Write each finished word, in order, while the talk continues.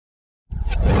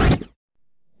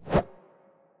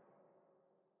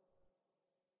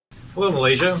Hello,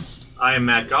 Malaysia. I am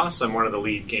Matt Goss. I'm one of the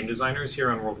lead game designers here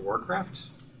on World of Warcraft.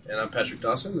 And I'm Patrick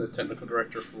Dawson, the technical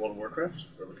director for World of Warcraft.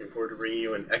 We're looking forward to bringing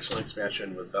you an excellent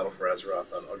expansion with Battle for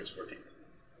Azeroth on August 14th.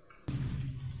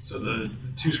 So the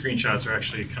two screenshots are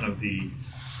actually kind of we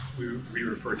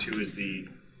refer to as the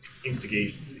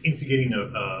instigating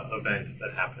event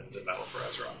that happens in Battle for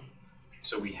Azeroth.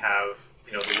 So we have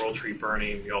the World Tree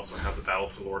burning. We also have the Battle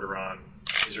for Lordaeron.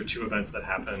 These are two events that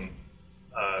happen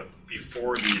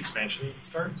before the expansion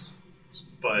starts,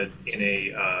 but in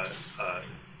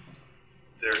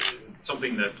they're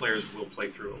something that players will play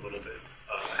through a little bit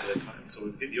ahead of time.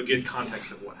 So you'll get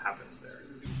context of what happens there.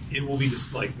 It will be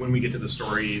just like when we get to the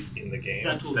story in the game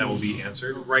that will be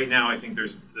answered. Right now, I think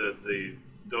there's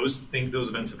those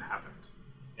events have happened,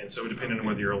 and so depending on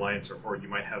whether you're Alliance or Horde, you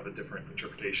might have a different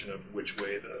interpretation of which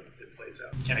way it plays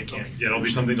out. I can't. Yeah, it'll be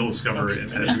something to discover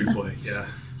as we play. Yeah.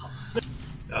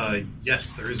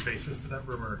 Yes, there is basis to that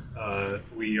rumor.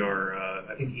 We are.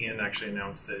 I think Ian actually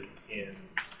announced it in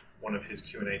one of his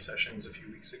Q&A sessions a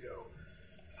few weeks ago.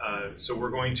 So we're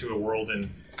going to a world in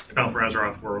Battle for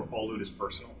Azeroth where all loot is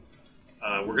personal.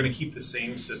 We're going to keep the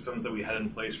same systems that we had in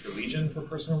place for Legion for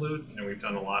personal loot. We've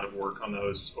done a lot of work on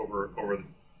those over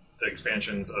the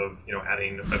expansions of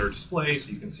adding a better display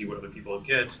so you can see what other people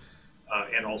get,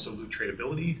 and also loot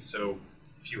tradability. So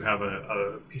if you have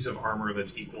a piece of armor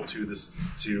that's equal to this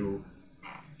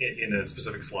in a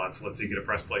specific slot, so let's say you get a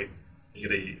breastplate, you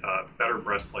get a better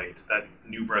breastplate. That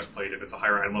new breastplate, if it's a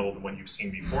higher item level than one you've seen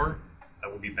before,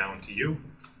 that will be bound to you.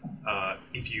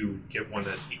 If you get one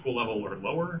that's equal level or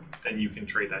lower, then you can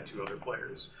trade that to other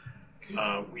players.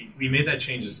 We made that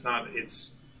change. It's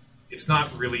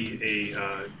not really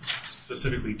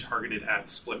specifically targeted at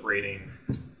split rating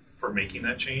for making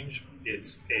that change.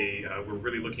 We're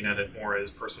really looking at it more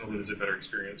as personal loot is a better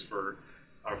experience for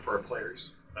our players.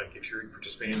 Like if you're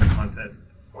participating in the content,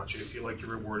 I want you to feel like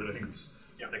you're rewarded. I think it's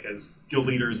like as guild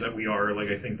leaders that we are,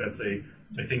 I think that's a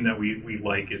thing that we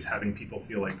like is having people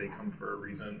feel like they come for a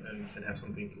reason and have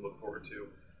something to look forward to.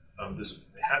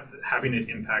 Having it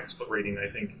impact split rating, I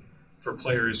think, for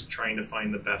players trying to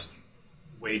find the best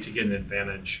way to get an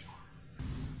advantage.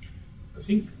 I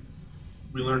think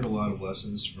we learned a lot of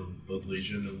lessons from both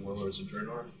Legion and Warlords of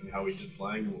Draenor and how we did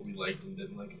flying and what we liked and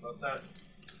didn't like about that.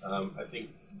 I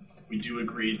think we do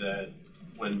agree that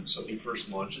when something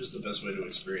first launches, the best way to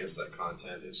experience that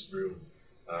content is through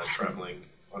traveling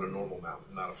on a normal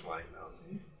mountain, not a flying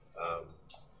mountain.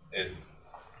 And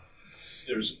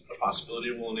there's a possibility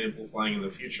it will enable flying in the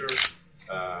future.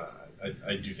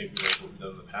 I do think we like what we've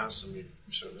done in the past, and we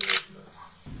certainly learned from that.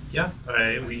 Yeah,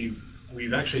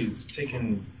 we've actually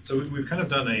taken, so we've kind of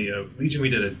done Legion, we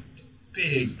did a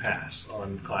big pass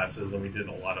on classes, and we did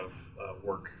a lot of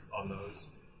work on those.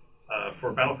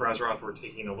 For Battle for Azeroth, we're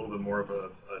taking a little bit more of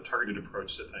a targeted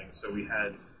approach to things. So we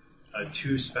had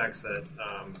two specs that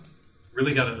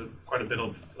really got quite a bit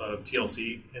of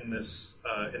TLC in this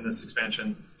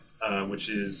expansion, which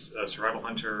is Survival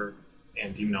Hunter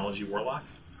and Demonology Warlock.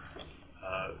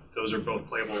 Those are both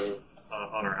playable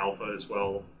on our alpha as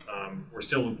well. We're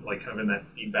still kind of in that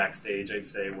feedback stage, I'd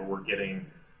say, where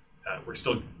we're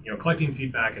still collecting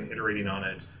feedback and iterating on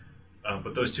it.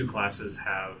 But those two classes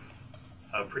have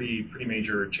pretty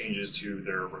major changes to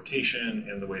their rotation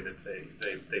and the way that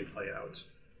they play out.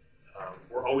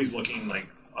 We're always looking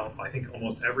I think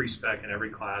almost every spec and every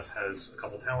class has a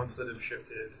couple talents that have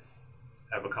shifted,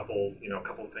 have a couple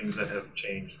things that have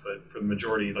changed, but for the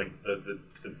majority,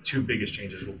 the two biggest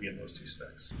changes will be in those two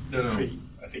specs. No,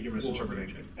 I think you're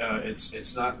misinterpreting it.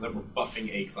 It's not that we're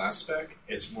buffing a class spec.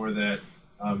 It's more that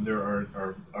there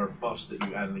are buffs that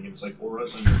you add in the game. It's like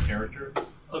auras on your character.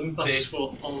 Buffs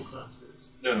for all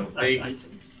classes. No,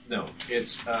 items. No,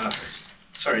 it's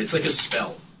it's like a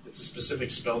spell. It's a specific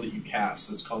spell that you cast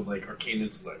that's called Arcane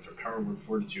Intellect or Power Word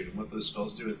Fortitude. And what those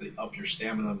spells do is they up your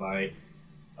stamina by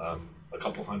a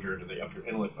couple hundred, and they up your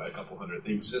intellect by a couple hundred.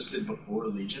 They existed before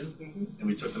Legion, and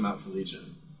we took them out for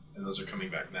Legion, and those are coming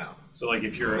back now. So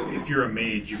if you're a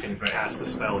mage, you can cast the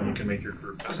spell and you can make your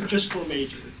group better. Is it just for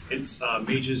mages? It's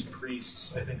mages,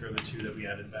 priests, I think, are the two that we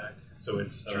added back. So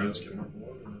it's Druids get more.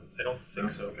 I don't think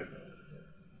so. Okay.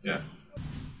 Yeah.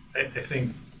 I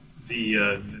think the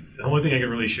only thing I can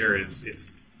really share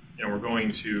is we're going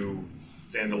to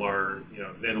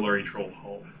Zandalari Troll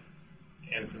Home,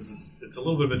 and since it's a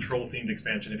little bit of a troll themed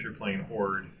expansion, if you're playing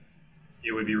Horde,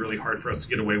 it would be really hard for us to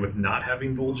get away with not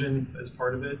having Vol'jin as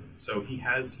part of it. So he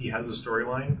has a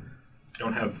storyline.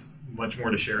 Don't have much more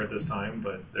to share at this time,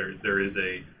 but there is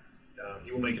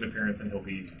he will make an appearance and he'll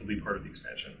be part of the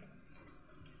expansion.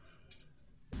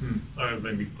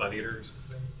 Maybe Gladiator or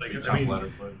something. Top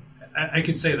ladder play. I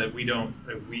could say that we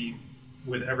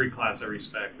with every class, every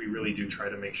spec, we really do try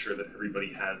to make sure that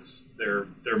everybody has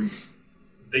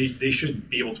they should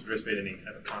be able to participate in any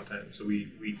kind of content. So we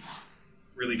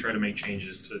really try to make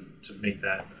changes to make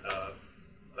that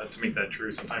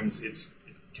true. Sometimes it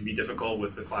can be difficult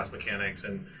with the class mechanics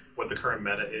and what the current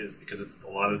meta is, because it's a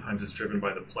lot of times it's driven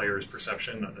by the player's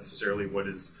perception, not necessarily what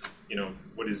is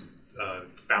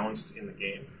balanced in the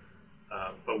game.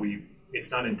 But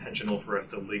it's not intentional for us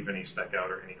to leave any spec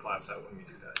out or any class out when we do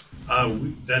that.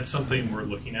 That's something we're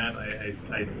looking at.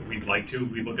 We'd like to.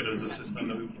 We look at it as a system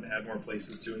that we can add more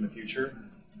places to in the future.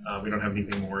 We don't have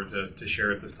anything more to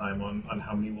share at this time on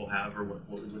how many we'll have or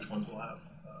which ones we'll have.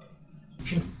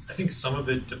 I think some of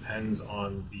it depends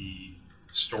on the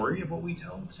story of what we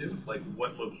tell too, like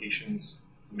what locations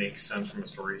make sense from a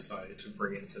story side to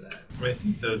bring into that. I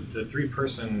think the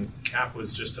 3-person cap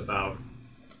was just about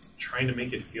trying to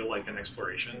make it feel like an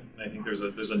exploration. And I think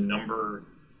there's a number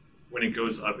when it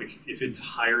goes up. If it's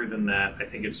higher than that, I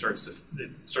think it starts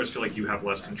to feel like you have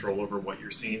less control over what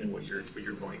you're seeing and what you're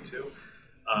going to.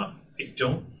 I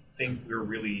don't think we're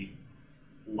really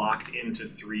locked into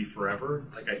 3 forever.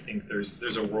 Like, I think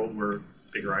there's a world where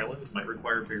bigger islands might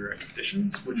require bigger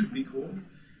expeditions, which would be cool.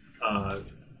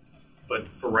 But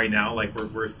for right now, like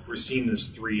we're seeing this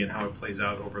 3 and how it plays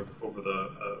out over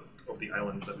the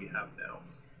islands that we have now.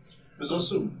 It was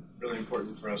also really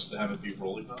important for us to have it be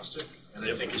role agnostic, and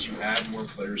I think as you add more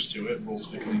players to it, roles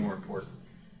become more important.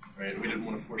 Right? We didn't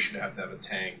want to force you to have a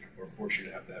tank or force you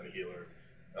to have a healer.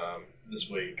 This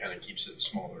way, it kind of keeps it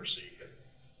smaller, so you can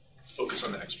focus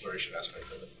on the exploration aspect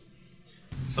of it.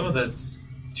 Some of that's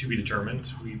to be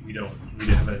determined. We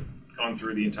haven't gone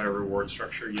through the entire reward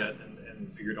structure yet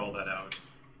and figured all that out.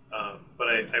 But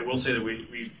I will say that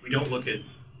we don't look at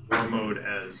war mode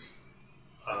as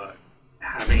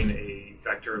having a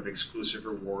vector of exclusive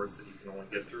rewards that you can only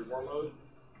get through war mode.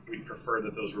 We prefer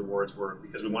that those rewards were,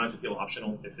 because we want it to feel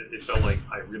optional. If it felt like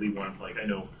I really wanted, like, I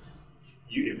know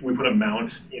if we put a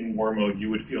mount in war mode, you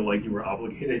would feel like you were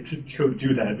obligated to go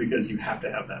do that because you have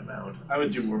to have that mount. I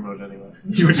would do war mode anyway.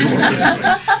 You would do war mode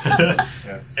anyway.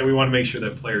 Yeah. And we want to make sure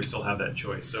that players still have that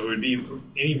choice. So it would be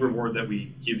any reward that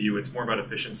we give you, it's more about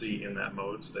efficiency in that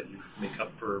mode so that you make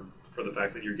up for the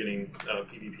fact that you're getting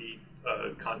PvP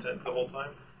content the whole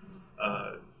time.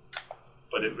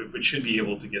 But it should be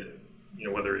able to get it,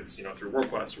 whether it's through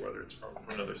WarQuest or whether it's from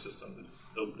another system,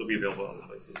 they'll be available in other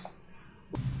places.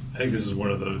 I think this is one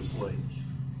of those, like,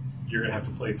 you're going to have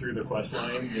to play through the quest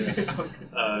line,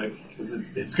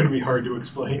 because it's going to be hard to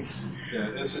explain. Yeah,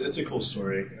 it's a cool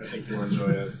story. I think you'll enjoy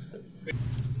it.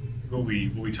 What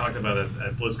we talked about at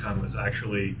BlizzCon was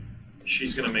actually,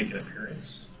 she's going to make an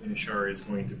appearance. Inishar is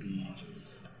going to be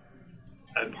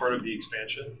a part of the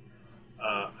expansion.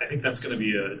 I think that's going to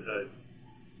be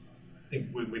I think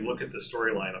when we look at the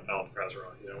storyline of Battle for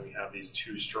Azeroth, we have these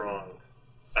 2 strong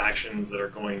factions that are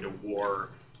going to war,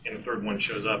 and the third one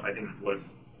shows up. I think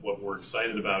what we're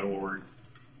excited about, and what we're,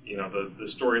 the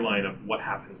storyline of what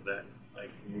happens then.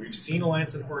 Like, we've seen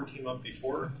Alliance and Horde team up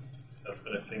before. That's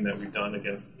been a thing that we've done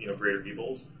against greater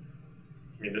evils.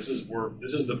 I mean, this is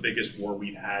the biggest war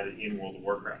we've had in World of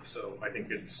Warcraft. So I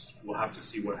think we'll have to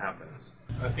see what happens.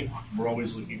 I think we're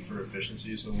always looking for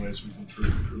efficiencies in ways we can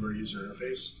improve our user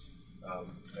interface.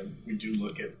 And we do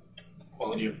look at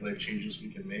quality of life changes we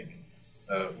can make.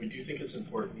 We do think it's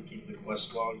important to keep the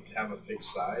quest log to have a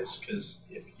fixed size, because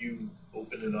if you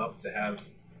open it up to have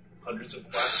hundreds of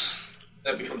quests,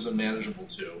 that becomes unmanageable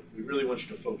too. We really want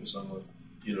you to focus on what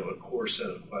a core set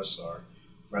of quests are,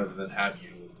 rather than have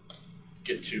you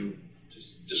get too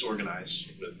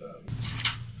disorganized with.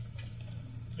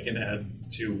 I can add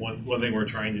to one thing we're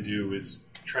trying to do is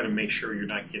try to make sure you're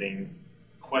not getting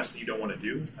quests that you don't want to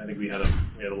do. I think we had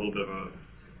a little bit of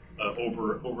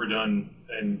overdone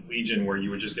in Legion where you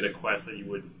would just get a quest that you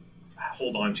would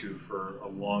hold on to for a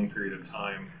long period of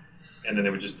time, and then they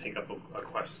would just take up a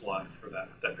quest slot for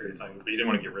that period of time. But you didn't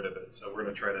want to get rid of it, so we're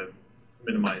going to try to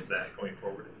minimize that going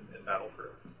forward in Battle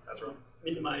for Azeroth.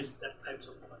 Minimize that types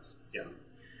of quests. Yeah.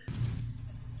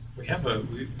 We have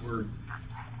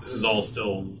this is all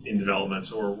still in development,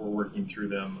 so we're working through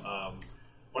them.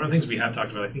 One of the things we have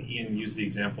talked about, I think Ian used the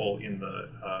example in the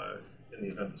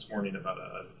event this morning about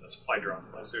a supply drop.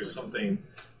 Like, there's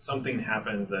something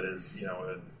happens that is,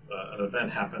 an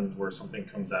event happens where something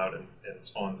comes out and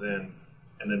spawns in,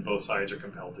 and then both sides are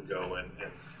compelled to go and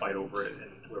fight over it,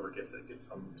 and whoever gets it gets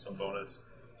some bonus.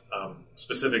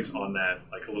 Specifics on that,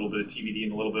 like a little bit of TBD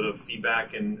and a little bit of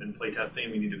feedback and play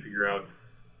testing. We need to figure out,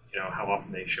 how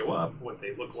often they show up, what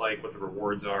they look like, what the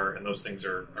rewards are, and those things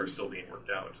are still being worked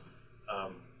out.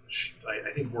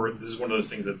 I think this is one of those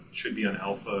things that should be on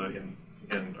alpha again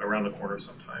around the corner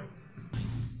sometime.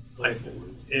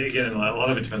 Again, a lot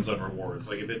of it depends on rewards.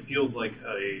 Like if it feels like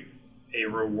a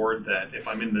reward that if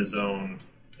I'm in the zone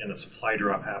and a supply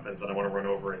drop happens and I want to run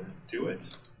over and do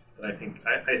it, then I think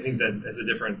that has a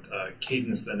different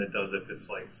cadence than it does if it's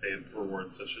like, say,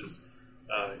 rewards such as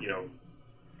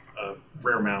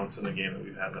rare mounts in the game that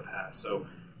we've had in the past. So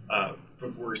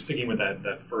we're sticking with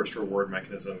that first reward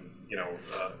mechanism,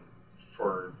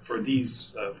 for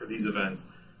these events.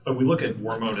 But we look at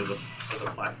War Mode as a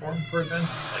platform for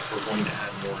events. Like we're going to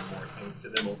add more and more things to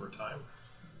them over time.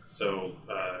 So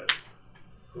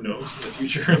who knows in the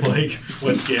future, like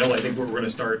what scale? I think we're going to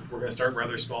start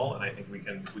rather small, and I think we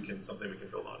can something we can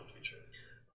build on in the future.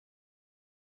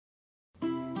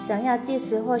 想要即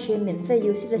时获取免费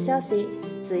游戏的消息，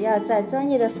只要在专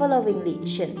业的 following 里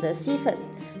选择 CFIRST，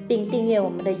 并订阅我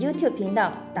们的 YouTube 频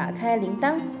道，打开铃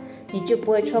铛，你就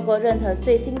不会错过任何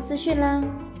最新资讯啦。